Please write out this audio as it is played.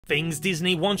Things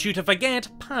Disney Wants You to Forget,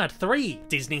 Part 3.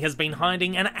 Disney has been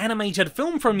hiding an animated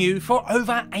film from you for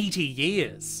over 80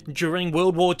 years. During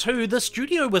World War II, the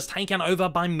studio was taken over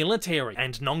by military,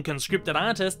 and non-conscripted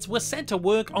artists were set to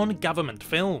work on government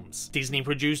films. Disney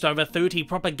produced over 30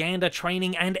 propaganda,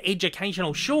 training, and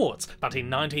educational shorts, but in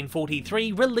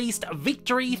 1943 released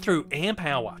Victory Through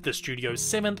Airpower, the studio's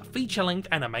 7th feature-length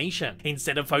animation.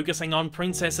 Instead of focusing on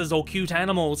princesses or cute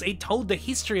animals, it told the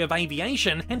history of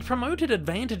aviation and promoted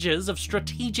advantages of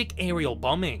strategic aerial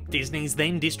bombing. Disney's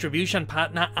then distribution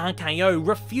partner RKO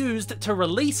refused to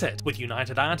release it, with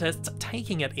United Artists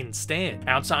taking it instead.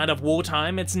 Outside of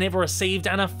Wartime, it's never received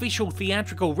an official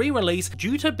theatrical re-release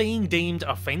due to being deemed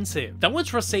offensive. Though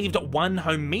it's received one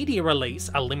home media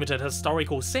release, a limited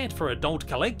historical set for adult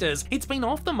collectors, it's been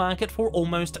off the market for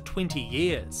almost 20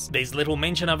 years. There's little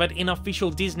mention of it in official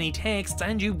Disney texts,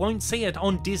 and you won't see it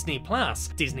on Disney+.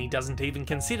 Disney doesn't even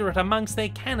consider it amongst their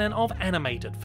canon of animated